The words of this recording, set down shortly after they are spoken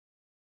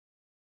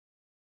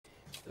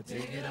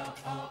Dig it up,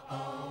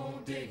 oh,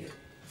 dig it.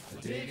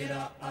 Dig it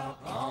up,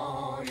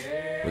 oh,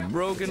 yeah. With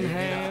broken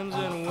hands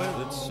and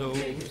withered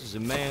souls,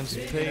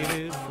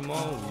 emancipated from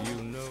all you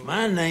know.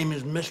 My name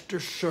is Mr.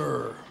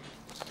 Sir.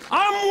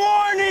 I'm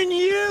warning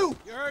you!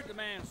 You heard the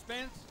man,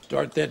 Spence.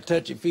 Start that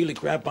touchy-feely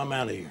crap, I'm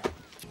out of here.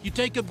 You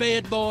take a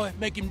bad boy,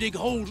 make him dig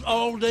holes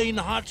all day in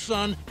the hot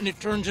sun, and it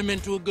turns him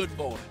into a good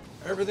boy.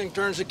 Everything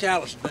turns to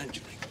callous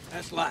eventually.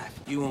 That's life.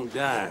 You won't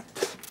die,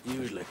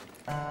 usually.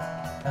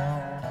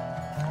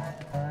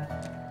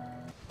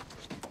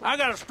 I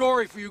got a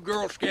story for you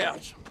Girl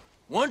Scouts.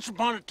 Once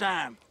upon a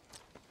time,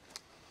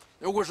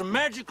 there was a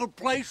magical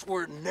place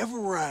where it never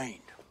rained.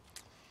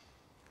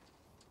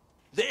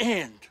 The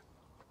end.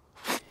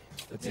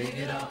 Dig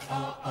it up,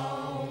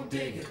 oh,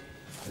 dig it.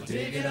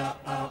 Dig it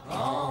up,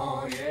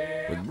 oh,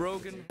 yeah. With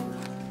broken...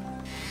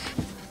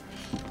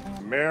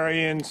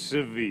 Marion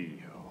Seville.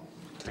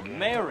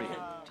 Marion.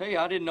 Tell you,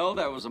 I didn't know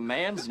that was a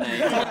man's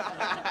name.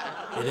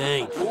 It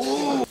ain't.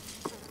 Ooh.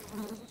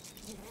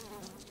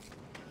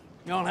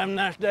 Y'all have a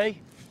nice day?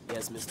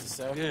 Yes, Mr.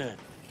 Sir. Good.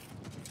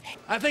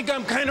 I think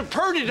I'm kind of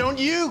purty, don't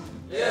you?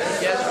 Yes,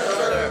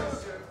 sir.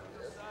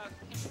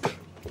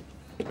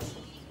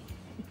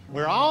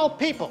 We're all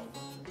people,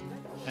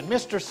 and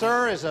Mr.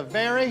 Sir is a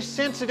very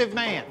sensitive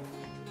man.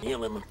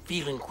 Neil, I'm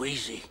feeling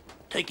queasy.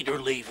 Take it or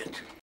leave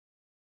it.